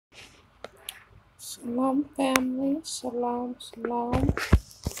Shalom, family. Shalom, shalom.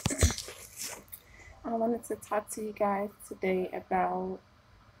 I wanted to talk to you guys today about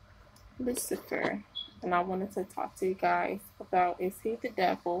Lucifer. And I wanted to talk to you guys about, is he the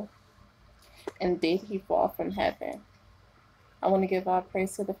devil? And did he fall from heaven? I want to give all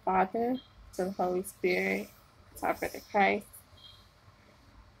praise to the Father, to the Holy Spirit, to our brother Christ.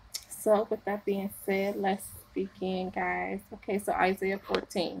 So with that being said, let's begin, guys. Okay, so Isaiah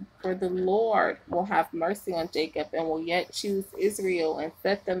 14. For the Lord will have mercy on Jacob and will yet choose Israel and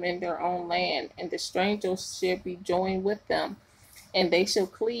set them in their own land, and the strangers shall be joined with them, and they shall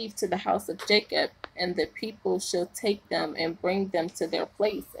cleave to the house of Jacob, and the people shall take them and bring them to their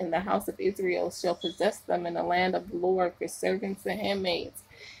place, and the house of Israel shall possess them in the land of the Lord for servants and handmaids.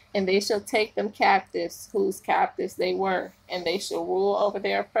 And they shall take them captives, whose captives they were, and they shall rule over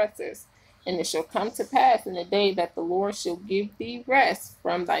their oppressors. And it shall come to pass in the day that the Lord shall give thee rest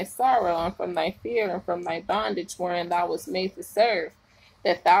from thy sorrow, and from thy fear, and from thy bondage wherein thou wast made to serve,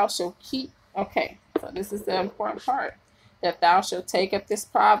 that thou shalt keep. Okay, so this is the important part. That thou shalt take up this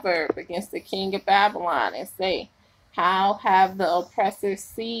proverb against the king of Babylon, and say, how have the oppressors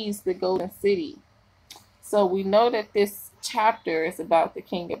seized the golden city? So we know that this chapter is about the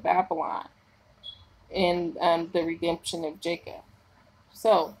king of Babylon and the redemption of Jacob.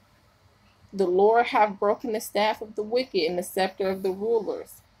 So the Lord have broken the staff of the wicked and the scepter of the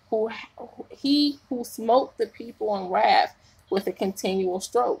rulers, he who smote the people in wrath with a continual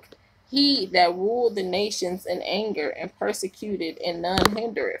stroke. He that ruled the nations in anger and persecuted, and none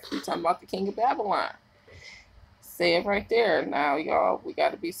hindereth. We're talking about the king of Babylon. Say it right there. Now, y'all, we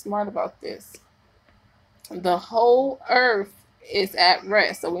got to be smart about this. The whole earth is at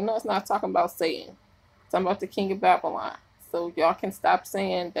rest. So we know it's not talking about Satan. It's talking about the king of Babylon. So y'all can stop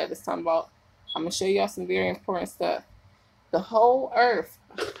saying that it's talking about. I'm going to show y'all some very important stuff. The whole earth.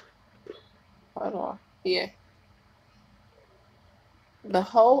 Hold on. Yeah. The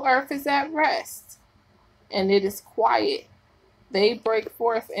whole earth is at rest, and it is quiet. They break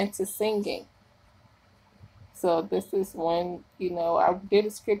forth into singing. So this is when, I did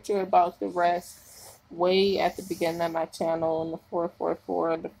a scripture about the rest way at the beginning of my channel, and the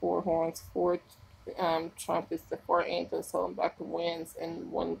 444, the four horns, four trumpets, the four angels holding back the winds,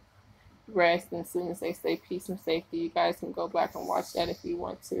 and one rest. And as soon as they say peace and safety, you guys can go back and watch that if you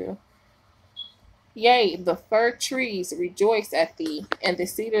want to. Yea, the fir trees rejoice at thee, and the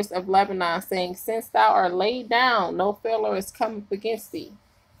cedars of Lebanon, saying, since thou art laid down, no fellow is come up against thee.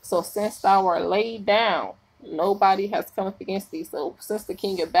 So since thou art laid down, nobody has come up against thee. So since the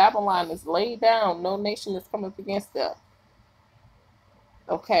king of Babylon is laid down, no nation has come up against them.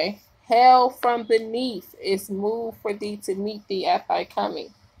 Okay. Hell from beneath is moved for thee to meet thee at thy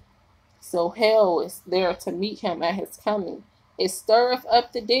coming. So hell is there to meet him at his coming. It stirreth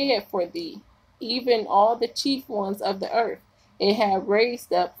up the dead for thee, even all the chief ones of the earth. It hath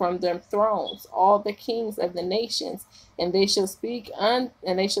raised up from them thrones all the kings of the nations, and they shall speak and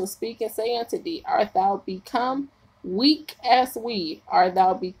say unto thee, art thou become weak as we? Art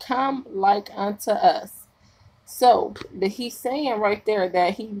thou become like unto us? So he's saying right there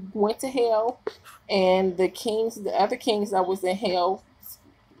that he went to hell, and the other kings that was in hell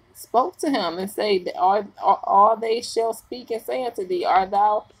spoke to him and say, that all they shall speak and say unto thee, art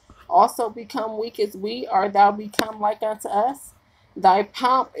thou also become weak as we? Art thou become like unto us? Thy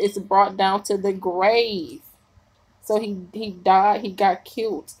pomp is brought down to the grave. So he died, he got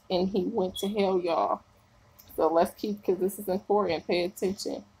killed, and he went to hell, y'all. So let's keep, because this is important, pay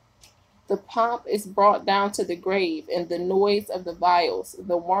attention. The pomp is brought down to the grave, and the noise of the vials.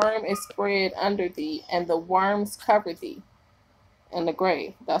 The worm is spread under thee, and the worms cover thee. In the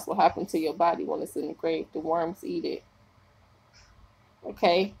grave. That's what happened to your body when it's in the grave. The worms eat it.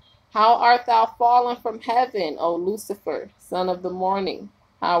 Okay. How art thou fallen from heaven, O Lucifer, son of the morning?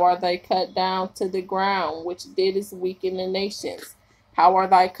 How are they cut down to the ground, which didst weaken the nations? How are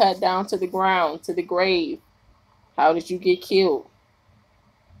they cut down to the ground, to the grave? How did you get killed?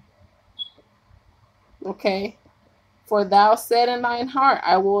 Okay. For thou said in thine heart,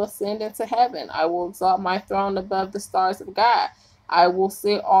 I will ascend into heaven. I will exalt my throne above the stars of God. I will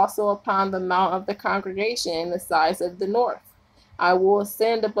sit also upon the mount of the congregation in the sides of the north. I will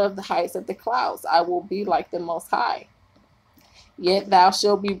ascend above the heights of the clouds. I will be like the Most High. Yet thou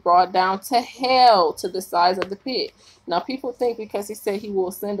shalt be brought down to hell, to the sides of the pit. Now people think because he said he will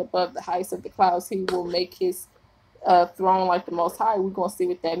ascend above the heights of the clouds, he will make his throne like the Most High. We're going to see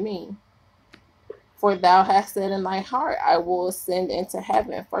what that means. For thou hast said in thy heart, I will ascend into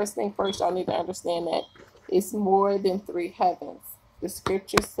heaven. First thing first, y'all need to understand that it's more than 3 heavens. The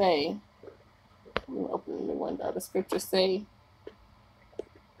scriptures say, let me open the window. The scriptures say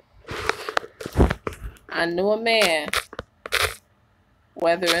I knew a man,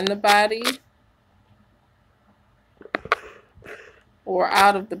 whether in the body or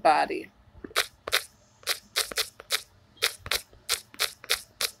out of the body.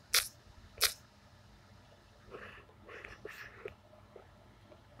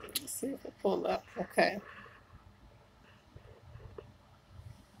 Let's see if I pull up. Okay.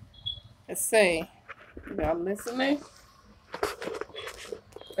 Let's say, y'all listening?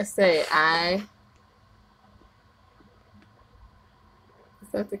 Let's say is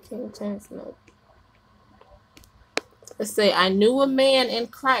that the King James? No. Let's say, I knew a man in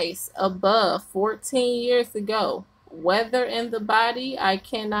Christ above 14 years ago, whether in the body I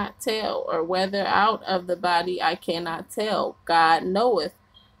cannot tell, or whether out of the body I cannot tell. God knoweth.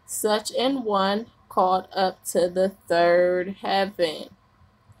 Such an one called up to the third heaven.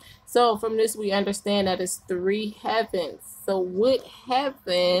 So from this we understand that it's three heavens. So what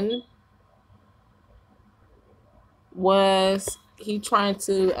heaven was he trying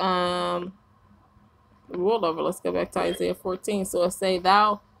to rule over? Let's go back to Isaiah 14. So it say,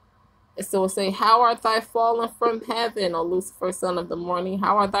 how art thou fallen from heaven, O Lucifer, son of the morning?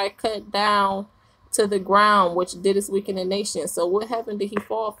 How art thou cut down to the ground, which didst weaken the nation? So what heaven did he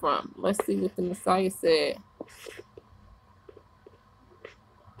fall from? Let's see what the Messiah said.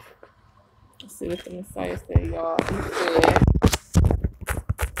 Let's see what the Messiah said, y'all. He said,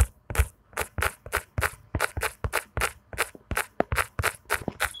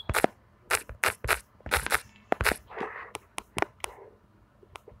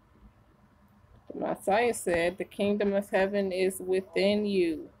 Messiah said, the kingdom of heaven is within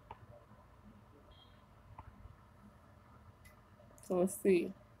you. So let's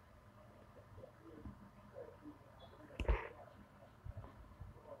see.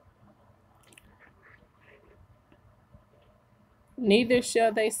 Neither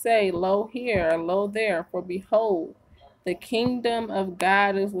shall they say, lo here, or lo there, for behold, the kingdom of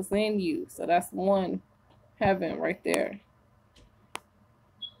God is within you. So that's one heaven right there.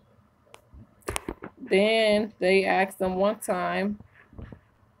 Then they asked them one time,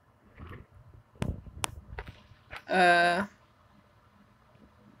 maybe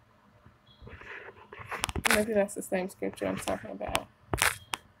that's the same scripture I'm talking about.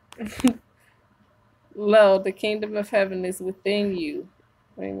 Lo, the kingdom of heaven is within you.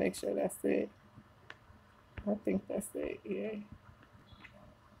 Let me make sure that's it. I think that's it, yeah.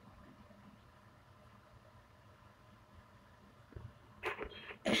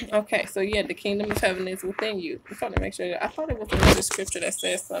 Okay, so yeah, the kingdom of heaven is within you. I'm trying to make sure I thought it was another scripture that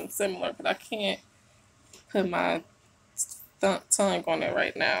says something similar, but I can't put my tongue on it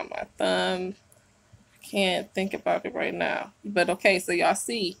right now. My thumb, I can't think about it right now. But okay, so y'all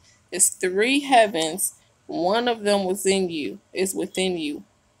see, it's three heavens. One of them was in you, is within you,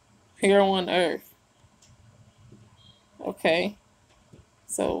 here on earth. Okay,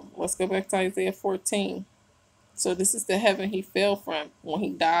 so let's go back to Isaiah 14. So this is the heaven he fell from when he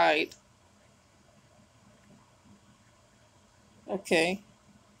died. Okay.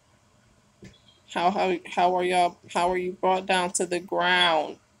 How are you brought down to the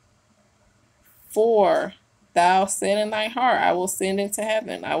ground? For thou said in thy heart, I will ascend into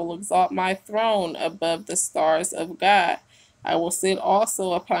heaven. I will exalt my throne above the stars of God. I will sit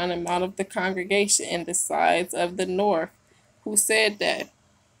also upon the mount of the congregation in the sides of the north. Who said that?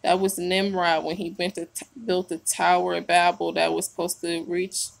 That was Nimrod when he built the Tower of Babel that was supposed to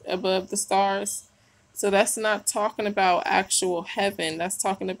reach above the stars. So that's not talking about actual heaven. That's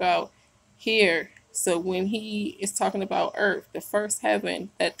talking about here. So when he is talking about earth, the first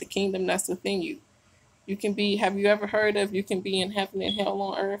heaven, that the kingdom that's within you. You can be, have you ever heard of you can be in heaven and hell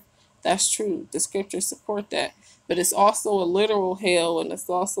on earth? That's true. The scriptures support that. But it's also a literal hell and it's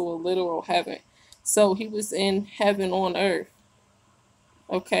also a literal heaven. So he was in heaven on earth.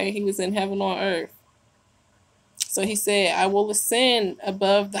 Okay, he was in heaven on earth. So he said, I will ascend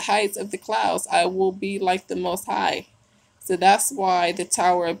above the heights of the clouds. I will be like the Most High. So that's why the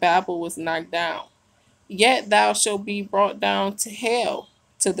Tower of Babel was knocked down. Yet thou shalt be brought down to hell,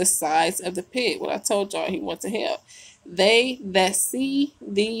 to the sides of the pit. What I told y'all, he went to hell. They that see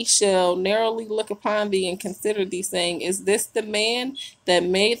thee shall narrowly look upon thee and consider thee, saying, is this the man that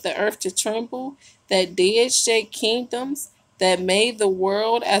made the earth to tremble, that did shake kingdoms, that made the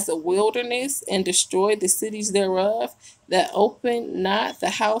world as a wilderness and destroyed the cities thereof, that opened not the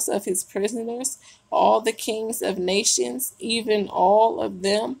house of his prisoners, all the kings of nations, even all of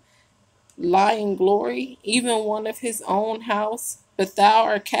them lie in glory, even one of his own house? But thou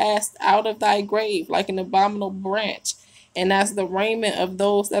art cast out of thy grave like an abominable branch, and as the raiment of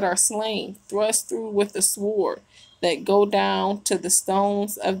those that are slain, thrust through with the sword. that go down to the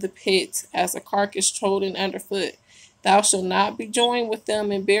stones of the pit as a carcass trodden underfoot. Thou shalt not be joined with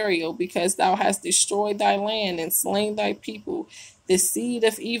them in burial, because thou hast destroyed thy land and slain thy people. The seed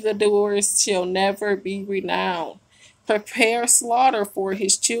of evildoers shall never be renowned. Prepare slaughter for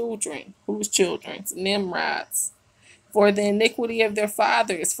his children. Whose children? Nimrod's. For the iniquity of their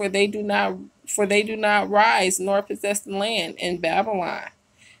fathers, for they do not rise nor possess the land in Babylon,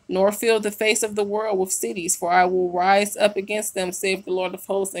 nor fill the face of the world with cities. For I will rise up against them, save the Lord of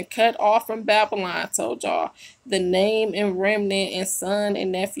hosts, and cut off from Babylon, I told y'all, the name and remnant and son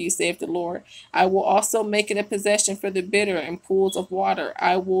and nephew, save the Lord. I will also make it a possession for the bitter and pools of water.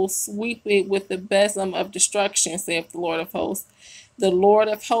 I will sweep it with the besom of destruction, save the Lord of hosts. The Lord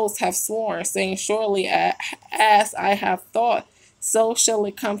of hosts hath sworn, saying, surely as I have thought, so shall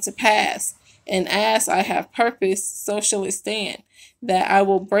it come to pass. And as I have purposed, so shall it stand, that I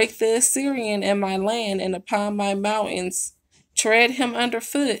will break the Assyrian in my land and upon my mountains, tread him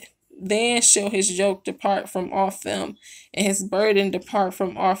underfoot. Then shall his yoke depart from off them, and his burden depart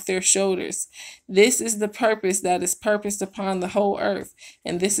from off their shoulders. This is the purpose that is purposed upon the whole earth,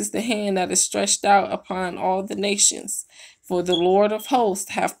 and this is the hand that is stretched out upon all the nations. For the Lord of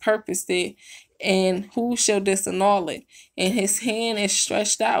hosts hath purposed it, and who shall disannul it? And his hand is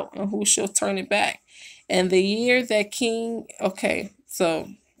stretched out, and who shall turn it back? And the year that King, okay, so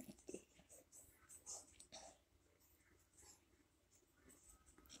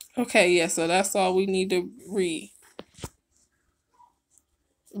okay, yeah, so that's all we need to read.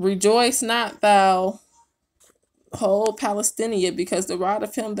 Rejoice not thou, whole Palestinia, because the rod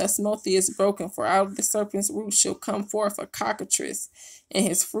of him that smote thee is broken. For out of the serpent's root shall come forth a cockatrice, and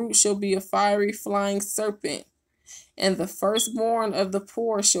his fruit shall be a fiery flying serpent. And the firstborn of the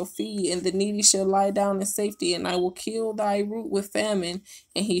poor shall feed, and the needy shall lie down in safety. And I will kill thy root with famine,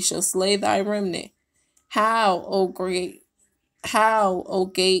 and he shall slay thy remnant. How, O gate,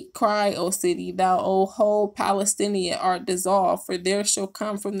 cry, O city, thou, O whole Palestinia, art dissolved, for there shall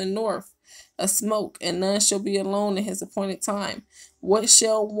come from the north a smoke, and none shall be alone in his appointed time. What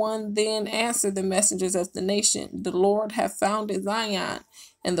shall one then answer the messengers of the nation? The Lord hath founded Zion,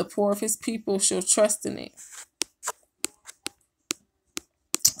 and the poor of his people shall trust in it.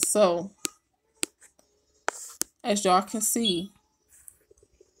 So, as y'all can see,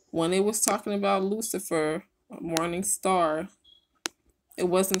 when it was talking about Lucifer, a morning star, it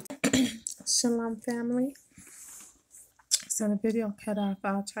wasn't. Shalom, family. So the video cut off.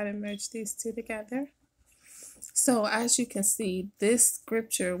 I'll try to merge these two together. So as you can see, this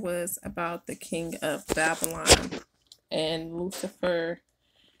scripture was about the king of Babylon and Lucifer.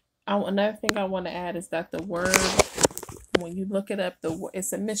 Another thing I want to add is that the word, when you look it up,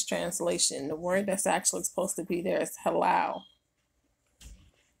 it's a mistranslation. The word that's actually supposed to be there is halal.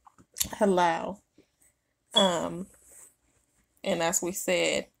 Halal. And as we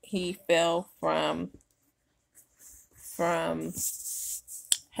said, he fell from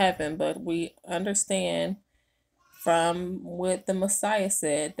heaven, but we understand from what the Messiah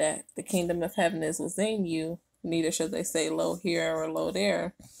said that the kingdom of heaven is within you, neither shall they say lo here or lo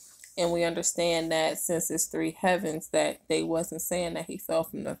there. And we understand that since it's three heavens, that they wasn't saying that he fell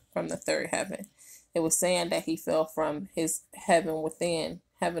from the third heaven. It was saying that he fell from his heaven within,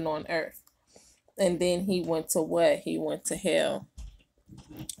 heaven on earth. And then he went to what? He went to hell.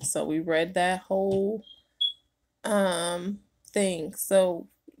 So we read that whole thing. So,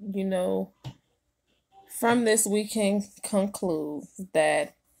 from this we can conclude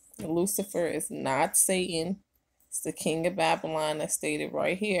that Lucifer is not Satan. It's the king of Babylon, that's stated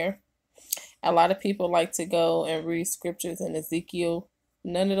right here. A lot of people like to go and read scriptures in Ezekiel.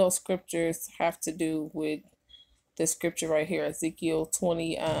 None of those scriptures have to do with the scripture right here, Ezekiel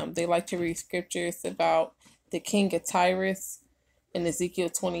 20. They like to read scriptures about the king of Tyrus in Ezekiel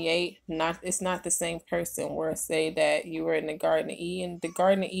 28. It's not the same person, where it say that you were in the Garden of Eden. The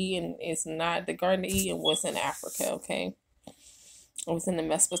Garden of Eden is not, the Garden of Eden was in Africa, okay? It was in the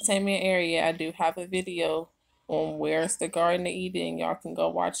Mesopotamian area. I do have a video on where's the Garden of Eden. Y'all can go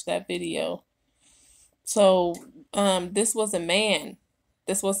watch that video. So this was a man.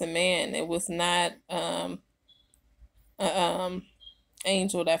 This was a man. It was not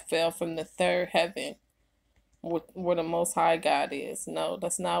angel that fell from the third heaven, where the Most High God is. No,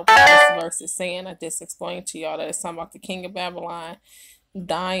 that's not what this verse is saying. I just explained to y'all that it's talking about the king of Babylon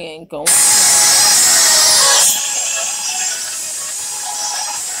dying, going.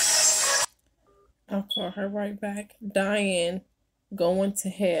 I'll call her right back. Dying, going to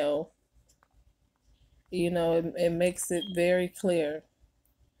hell. It makes it very clear.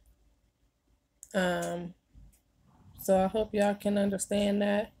 So I hope y'all can understand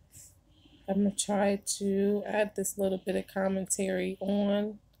that. I'm going to try to add this little bit of commentary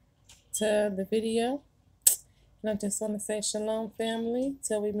on to the video. And I just want to say shalom, family,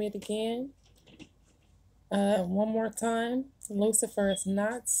 till we meet again. One more time, Lucifer is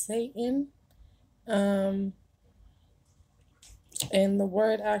not Satan. And the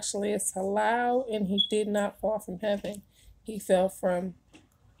word actually is halal, and he did not fall from heaven. He fell from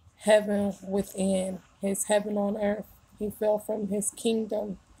heaven within, his heaven on earth. He fell from his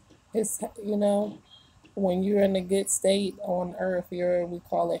kingdom. When you're in a good state on earth, we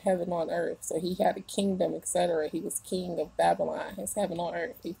call it heaven on earth. So he had a kingdom, etc. He was king of Babylon, his heaven on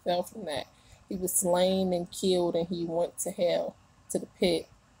earth. He fell from that. He was slain and killed, and he went to hell, to the pit,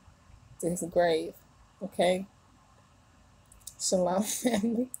 to his grave. Okay? Shalom,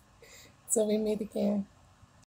 family. Till we meet again.